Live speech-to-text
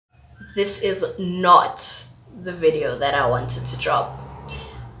This is not the video that I wanted to drop,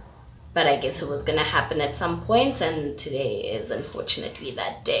 but I guess it was gonna happen at some point, and today is unfortunately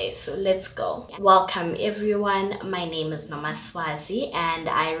that day, so let's go. Welcome everyone, my name is Noma Swazi and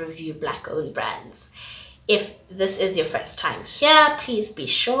I review black-owned brands. If this is your first time here, please be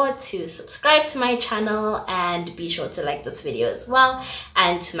sure to subscribe to my channel and be sure to like this video as well.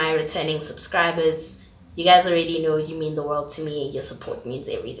 And to my returning subscribers, you guys already know you mean the world to me. Your support means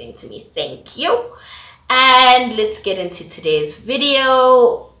everything to me. Thank you. And let's get into today's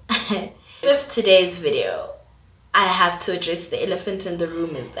video. With today's video, I have to address the elephant in the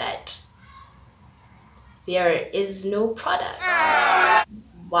room, is that there is no product.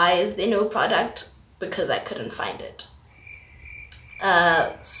 Why is there no product? Because I couldn't find it.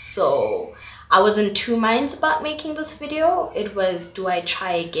 So I was in two minds about making this video. It was, do I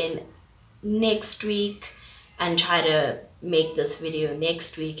try again next week and try to make this video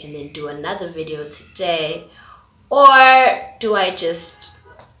next week and then do another video today, or do I just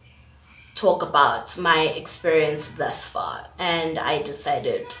talk about my experience thus far? And I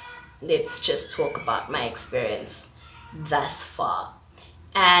decided, let's just talk about my experience thus far.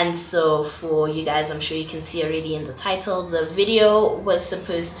 And so for you guys, I'm sure you can see already in the title, the video was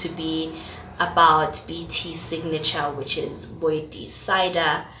supposed to be about Boity'S signature, which is Boity'S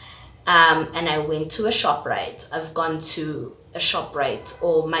cider. And I went to a ShopRite. I've gone to a ShopRite,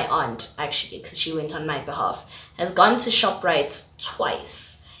 or my aunt actually, because she went on my behalf, has gone to ShopRite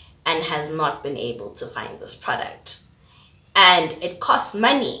twice and has not been able to find this product. And it costs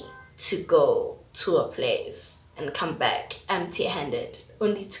money to go to a place and come back empty-handed,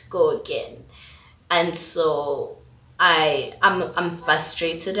 only to go again. And so I'm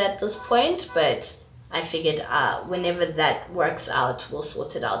frustrated at this point, but I figured whenever that works out, we'll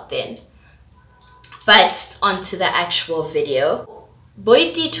sort it out then. But onto the actual video.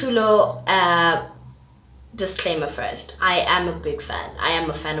 Boity'S, disclaimer first, I am a big fan. I am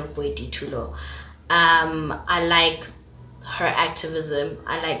a fan of Boity'S. I like her activism.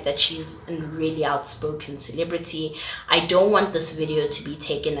 I like that she's a really outspoken celebrity. I don't want this video to be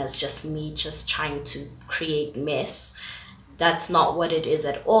taken as just me just trying to create mess. That's not what it is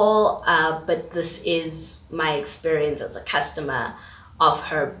at all, but this is my experience as a customer of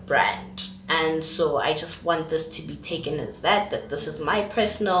her brand. And so I just want this to be taken as that this is my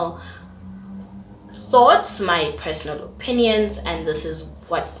personal thoughts, my personal opinions, and this is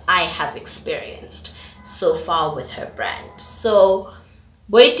what I have experienced so far with her brand. So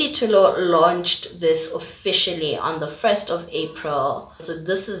Boity'S launched this officially on the 1st of April. So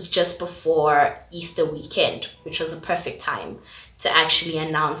this is just before Easter weekend, which was a perfect time to actually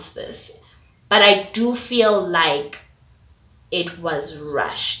announce this. But I do feel like it was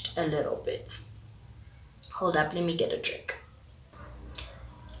rushed a little bit. Hold up, let me get a drink.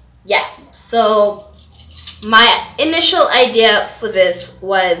 Yeah, so my initial idea for this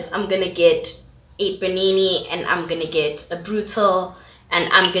was I'm gonna get a panini and I'm gonna get a brutal and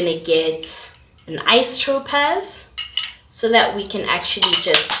I'm gonna get an ice topaz so that we can actually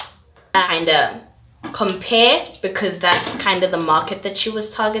just kind of compare, because that's kind of the market that she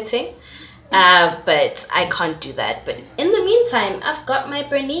was targeting. But I can't do that. But in the meantime, I've got my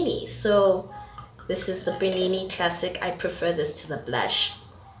Bernini. So this is the Bernini Classic. I prefer this to the Blush.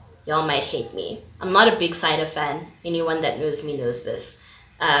 Y'all might hate me. I'm not a big cider fan. Anyone that knows me knows this.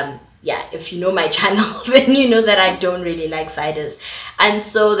 Yeah, if you know my channel, then you know that I don't really like ciders. And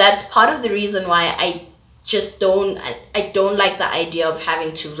so that's part of the reason why I just don't like the idea of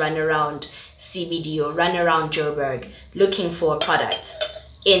having to run around CBD or run around Joburg looking for a product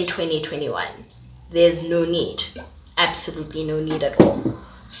in 2021. There's no need, absolutely no need at all.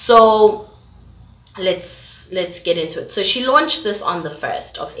 So let's get into it. So she launched this on the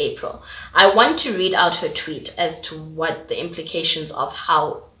 1st of April. I want to read out her tweet as to what the implications of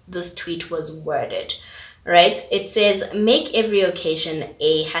how this tweet was worded, right? It says, make every occasion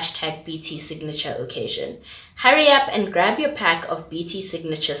a #Boity'S signature occasion. Hurry up and grab your pack of Boity'S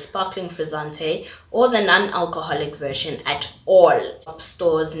signature sparkling frizzante or the non-alcoholic version at all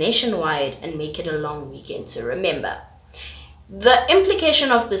stores nationwide and make it a long weekend to remember. The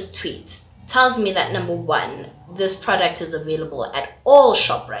implication of this tweet tells me that, number one, this product is available at all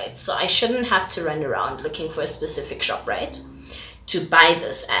ShopRites, so I shouldn't have to run around looking for a specific ShopRite to buy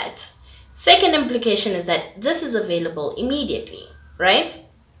this at. Second implication is that this is available immediately, right?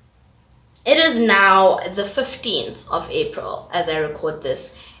 It is now the 15th of April as I record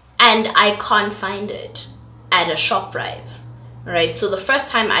this, and I can't find it at a ShopRite, right? So the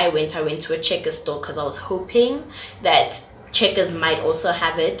first time I went to a Checkers store because I was hoping that Checkers might also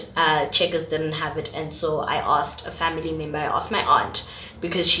have it. Checkers didn't have it, and so I asked a family member, I asked my aunt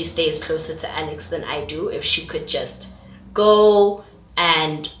because she stays closer to Alex than I do, if she could just go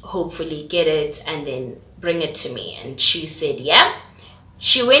and hopefully get it and then bring it to me. And she said, yeah.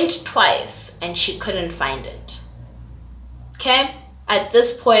 She went twice and she couldn't find it. Okay, at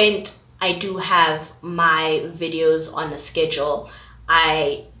this point, I do have my videos on a schedule.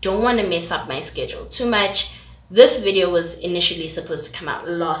 I don't want to mess up my schedule too much. This video was initially supposed to come out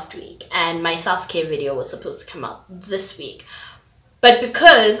last week, and my self-care video was supposed to come out this week. But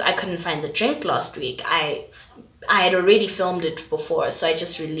because I couldn't find the drink last week, I had already filmed it before, so I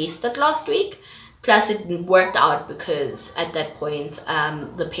just released it last week. Plus, it worked out because at that point,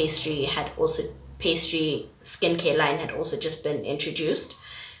 the pastry skincare line had also just been introduced.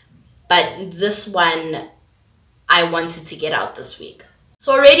 But this one, I wanted to get out this week.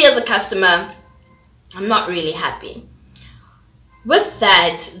 So already as a customer, I'm not really happy. With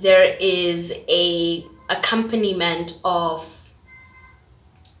that, there is a accompaniment of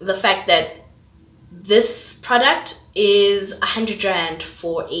the fact that this product is 100 Rand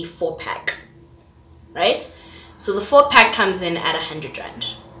for a 4-pack, right? So the 4-pack comes in at 100 Rand.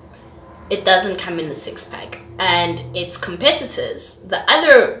 It doesn't come in a 6-pack. And its competitors, the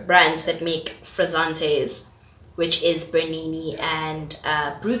other brands that make frizzantes, which is Bernini and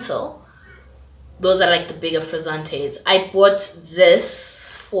Brutal, those are like the bigger frizzantes. I bought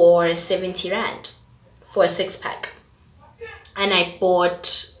this for 70 Rand for a 6-pack. And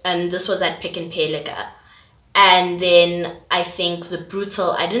and this was at Pick n Pay Liquor. And then I think the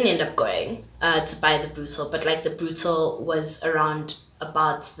Brutal, I didn't end up going to buy the Brutal, but like the Brutal was around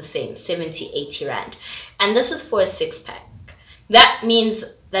about the same, 70, 80 Rand. And this is for a 6-pack. That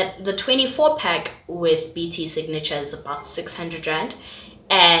means that the 24-pack with Boity'S Signature is about 600 Rand.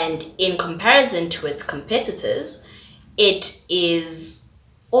 And in comparison to its competitors, it is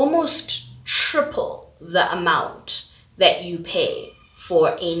almost triple the amount that you pay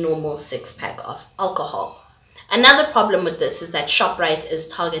for a normal 6-pack of alcohol. Another problem with this is that ShopRite is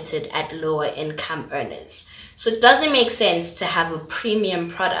targeted at lower income earners. So it doesn't make sense to have a premium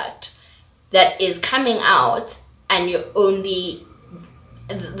product that is coming out and the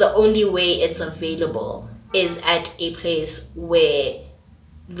only way it's available is at a place where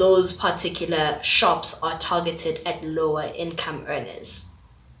those particular shops are targeted at lower income earners.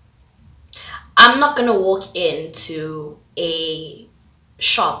 I'm not going to walk into a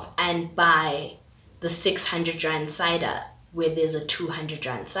shop and buy the 600 Rand cider where there's a 200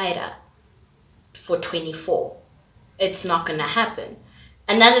 Rand cider for 24. It's not going to happen.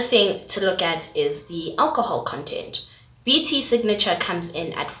 Another thing to look at is the alcohol content. Boity'S Signature comes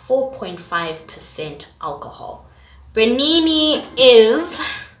in at 4.5% alcohol. Bernini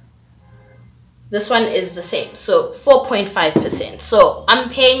this one is the same, so 4.5%. So I'm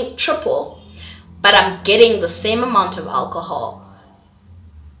paying triple, but I'm getting the same amount of alcohol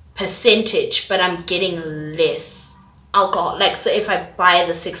percentage, but I'm getting less alcohol. Like, so if I buy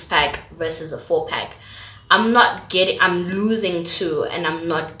the 6-pack versus a 4-pack, I'm losing 2 and I'm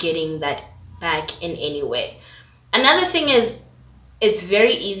not getting that back in any way. Another thing is, it's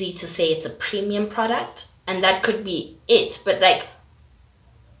very easy to say it's a premium product, and that could be it, but like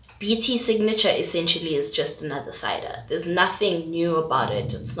Boity'S Signature essentially is just another cider. There's nothing new about it.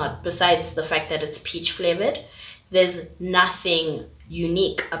 It's not, besides the fact that it's peach flavored, there's nothing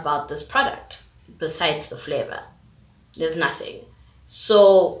unique about this product besides the flavor. There's nothing.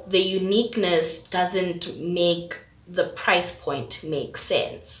 So the uniqueness doesn't make the price point make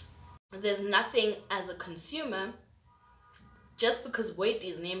sense. There's nothing as a consumer, just because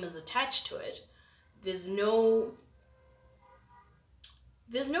Boity'S name is attached to it, there's no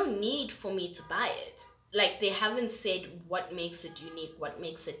need for me to buy it. Like, they haven't said what makes it unique, what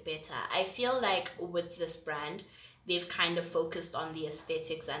makes it better. I feel like with this brand, they've kind of focused on the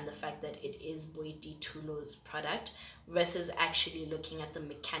aesthetics and the fact that it is Boity Tulo's product versus actually looking at the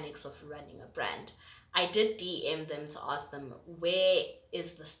mechanics of running a brand. I did DM them to ask them, where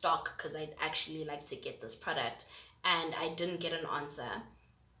is the stock? Because I'd actually like to get this product. And I didn't get an answer.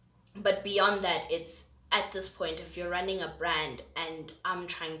 But beyond that, it's at this point, if you're running a brand and I'm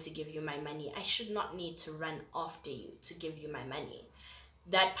trying to give you my money, I should not need to run after you to give you my money.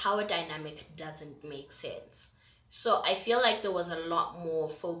 That power dynamic doesn't make sense. So I feel like there was a lot more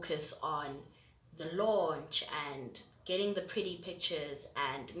focus on the launch and getting the pretty pictures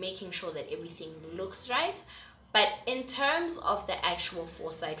and making sure that everything looks right. But in terms of the actual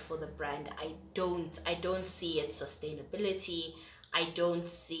foresight for the brand, I don't see its sustainability. I don't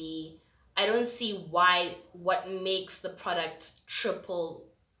see what makes the product triple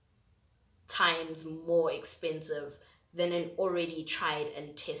times more expensive than an already tried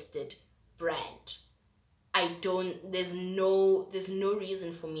and tested brand. there's no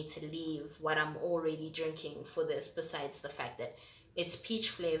reason for me to leave what I'm already drinking for this, besides the fact that it's peach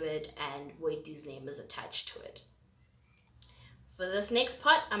flavored and Boity'S name is attached to it. For this next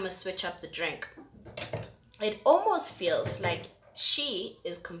part, I'm gonna switch up the drink. It almost feels like she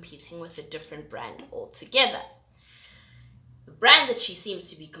is competing with a different brand altogether. The brand that she seems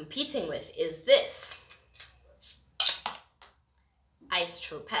to be competing with is this Ice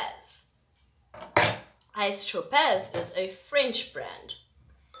Tropez. Ice Tropez is a French brand.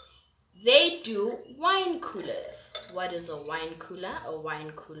 They do wine coolers. What is a wine cooler? A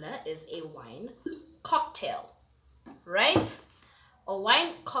wine cooler is a wine cocktail, right? A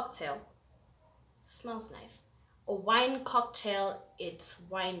wine cocktail smells nice. A wine cocktail, it's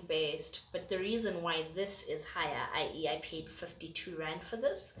wine based, but the reason why this is higher, i.e., I paid 52 Rand for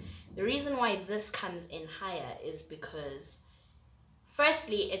this, the reason why this comes in higher is because,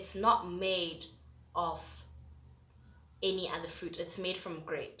 firstly, it's not made of any other fruit. It's made from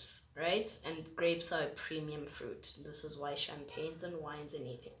grapes, right? And grapes are a premium fruit. This is why champagnes and wines and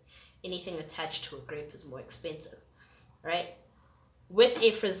anything attached to a grape is more expensive, right? With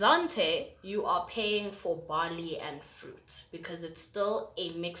a frizzante, you are paying for barley and fruit because it's still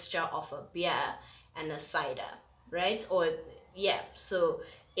a mixture of a beer and a cider, right? Or yeah, so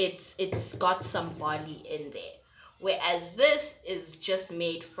it's got some barley in there. Whereas this is just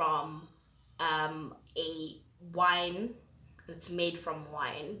made from a wine. It's made from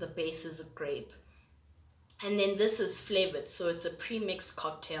wine. The base is a grape. And then this is flavored, so it's a pre-mixed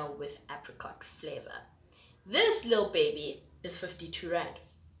cocktail with apricot flavor. This little baby is 52 Rand.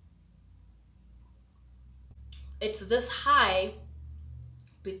 It's this high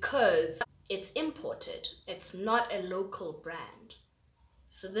because it's imported. It's not a local brand.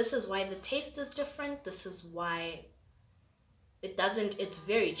 So this is why the taste is different. This is why it's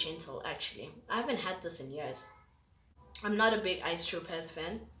very gentle actually. I haven't had this in years. I'm not a big Ice Tropez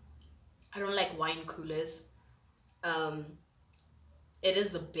fan. I don't like wine coolers. Um, it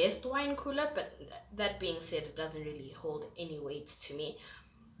is the best wine cooler, but that being said, it doesn't really hold any weight to me.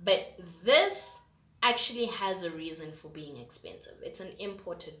 But this actually has a reason for being expensive. It's an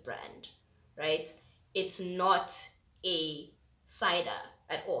imported brand, right? It's not a cider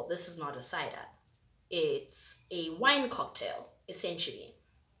at all. This is not a cider. It's a wine cocktail, essentially.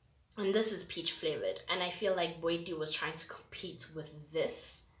 And this is peach flavored. And I feel like Boity was trying to compete with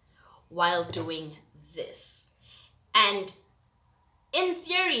this while doing this. And in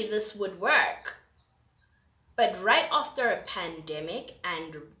theory, this would work. But right after a pandemic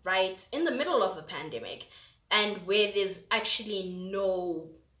and right in the middle of a pandemic, and where there's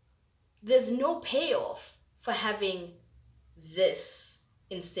no payoff for having this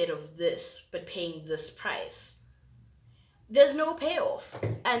instead of this, but paying this price. There's no payoff.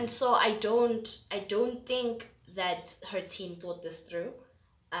 And so I don't think that her team thought this through.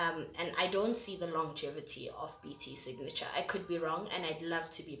 And I don't see the longevity of BT signature. I could be wrong, and I'd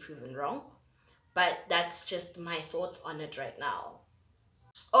love to be proven wrong. But that's just my thoughts on it right now.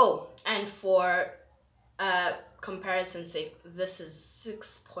 Oh, and for comparison's sake, this is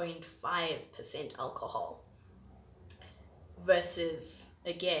 6.5% alcohol versus,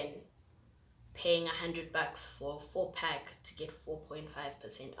 again, paying $100 for a 4-pack to get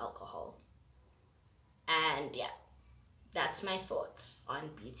 4.5% alcohol. And yeah, that's my thoughts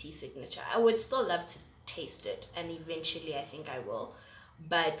on BT signature. I would still love to taste it, and eventually I think I will.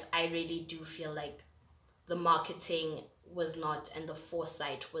 But I really do feel like the marketing was not, and the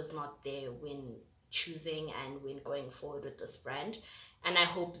foresight was not there when choosing and when going forward with this brand. And I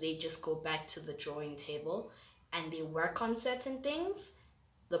hope they just go back to the drawing table and they work on certain things,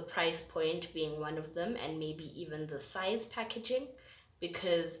 the price point being one of them, and maybe even the size packaging,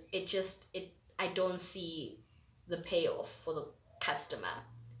 because I don't see the payoff for the customer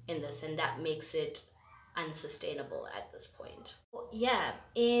in this, and that makes it unsustainable at this point. Yeah,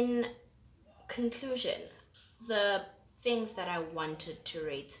 in conclusion, the things that I wanted to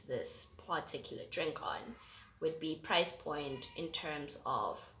rate this particular drink on would be price point in terms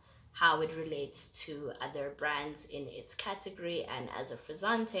of how it relates to other brands in its category, and as a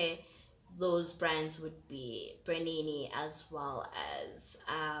frizzante, those brands would be Bernini as well as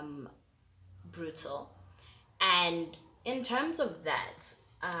Brutal. And in terms of that,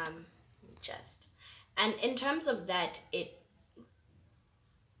 just and in terms of that, it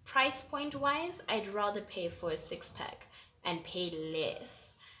price point wise, I'd rather pay for a 6-pack and pay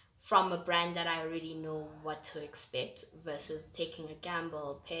less from a brand that I already know what to expect versus taking a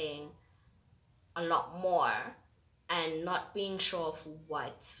gamble, paying a lot more and not being sure of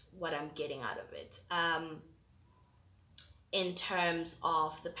what I'm getting out of it. in terms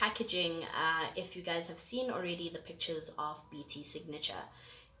of the packaging, if you guys have seen already the pictures of BT signature,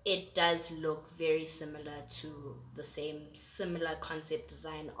 it does look very similar to the similar concept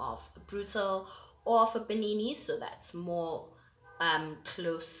design of a brutal or of a panini, so that's more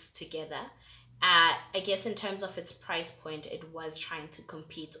close together. I guess in terms of its price point, it was trying to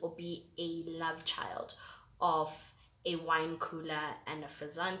compete or be a love child of a wine cooler and a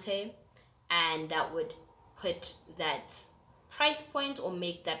frizzante, and that would put that price point, or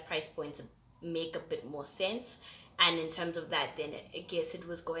make that price point make a bit more sense. And in terms of that, then I guess it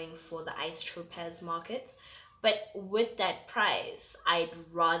was going for the ice tropez market. But with that price, I'd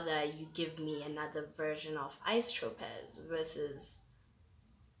rather you give me another version of ice tropez versus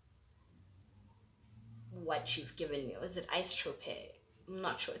what you've given me. Was it ice tropez? I'm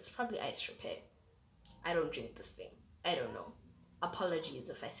not sure. It's probably ice tropez. I don't drink this thing. I don't know. Apologies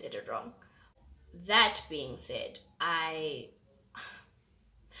if I said it wrong. That being said, I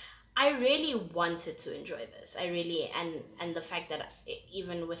really wanted to enjoy this. I really, and the fact that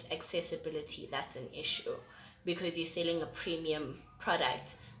even with accessibility, that's an issue, because you're selling a premium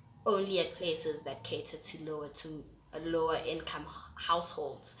product only at places that cater to lower income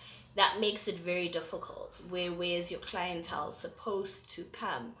households. That makes it very difficult. Where's your clientele supposed to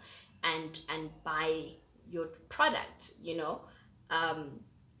come and buy your product?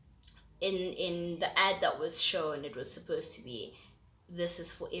 In the ad that was shown, it was supposed to be, this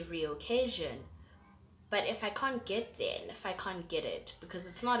is for every occasion. But if I can't get there, and if I can't get it because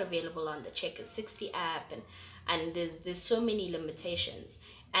it's not available on the Checker 60 app, and there's so many limitations,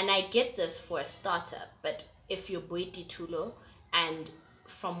 and I get this for a startup, but if you're Boity'S, and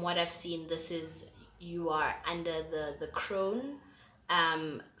from what I've seen, you are under the Crone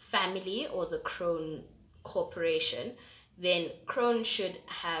family, or the Crone corporation, then Crone should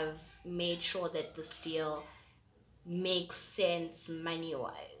have made sure that this deal makes sense money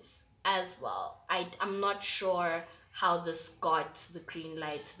wise as well. I'm not sure how this got the green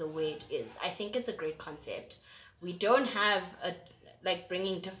light the way it is. I think it's a great concept. We don't have like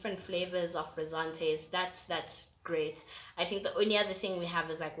bringing different flavors of frizzantes. That's great. I think the only other thing we have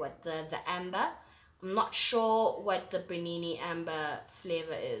is like what, the amber. I'm not sure what the Bernini amber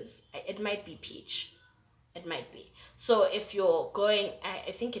flavor is. It might be peach. It might be. So if you're going,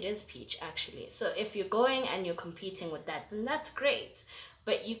 I think it is peach actually. So if you're going and you're competing with that, then that's great.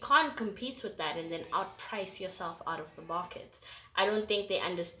 But you can't compete with that and then outprice yourself out of the market. I don't think they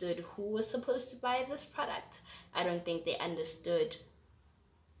understood who was supposed to buy this product. I don't think they understood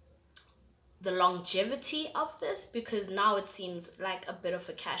the longevity of this, because now it seems like a bit of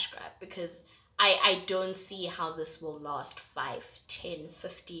a cash grab, because I don't see how this will last 5, 10,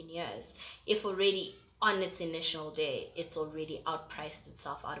 15 years if already on its initial day it's already outpriced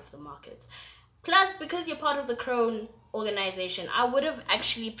itself out of the market. Plus, because you're part of the Crone organization, I would have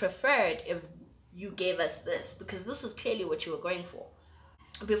actually preferred if you gave us this, because this is clearly what you were going for.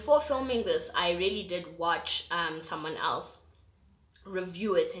 Before filming this, I really did watch someone else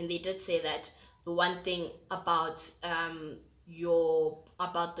review it, and they did say that the one thing about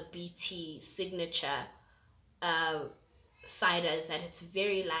the BT signature cider is that it's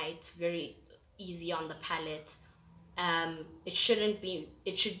very light, very easy on the palate. It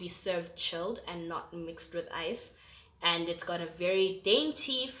should be served chilled and not mixed with ice, and it's got a very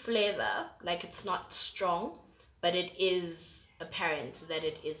dainty flavor. Like, it's not strong, but it is apparent that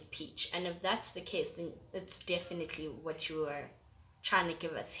it is peach. And if that's the case, then it's definitely what you were trying to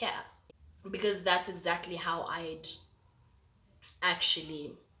give us here, because that's exactly how I'd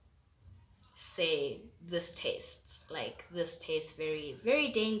actually say this tastes. Like, this tastes very, very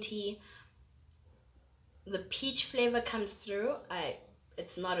dainty. The peach flavor comes through.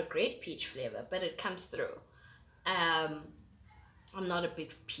 It's not a great peach flavor, but it comes through. I'm not a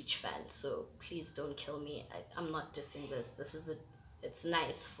big peach fan, so please don't kill me. I'm not dissing this. It's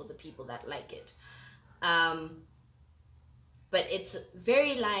nice for the people that like it. But it's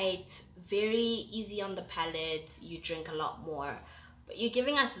very light, very easy on the palate. You drink a lot more. But you're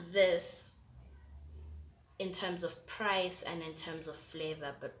giving us this in terms of price and in terms of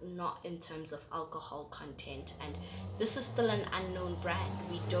flavor, but not in terms of alcohol content. And this is still an unknown brand.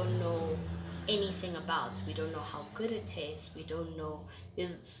 We don't know anything about. We don't know how good it tastes. We don't know.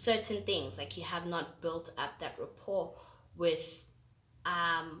 There's certain things, like, you have not built up that rapport with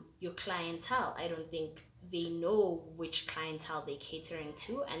your clientele. I don't think they know which clientele they're catering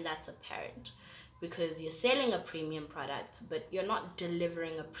to, and that's apparent, because you're selling a premium product, but you're not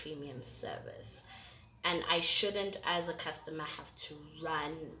delivering a premium service. And I shouldn't, as a customer, have to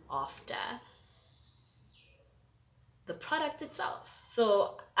run after the product itself.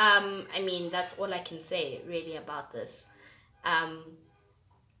 So I mean, that's all I can say really about this.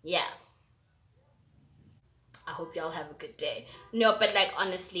 Yeah, I hope y'all have a good day. No, but like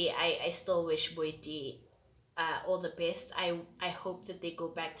honestly, I still wish Boity all the best. I hope that they go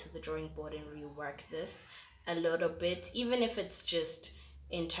back to the drawing board and rework this a little bit, even if it's just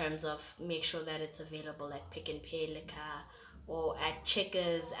in terms of make sure that it's available at Pick and Pay Liquor or at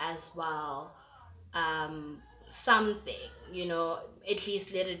Checkers as well. Something, at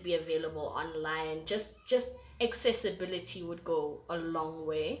least let it be available online. Just accessibility would go a long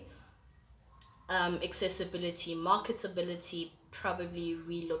way. Accessibility, marketability, probably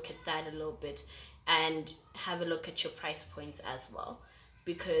relook at that a little bit and have a look at your price points as well,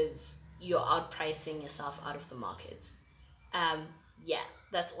 because you're outpricing yourself out of the market. um yeah,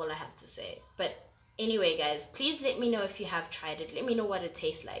 that's all I have to say. But anyway, guys, please let me know if you have tried it. Let me know what it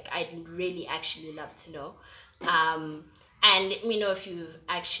tastes like. I'd really actually love to know. And let me know if you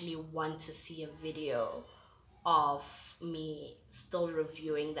actually want to see a video of me still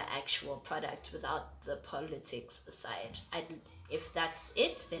reviewing the actual product without the politics aside. If that's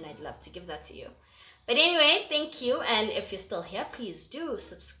it, then I'd love to give that to you. But anyway, thank you. And if you're still here, please do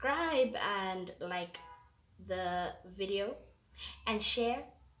subscribe and like the video and share.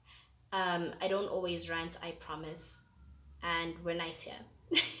 I don't always rant, I promise. And we're nice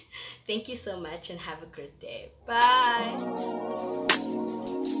here. Thank you so much and have a great day. Bye.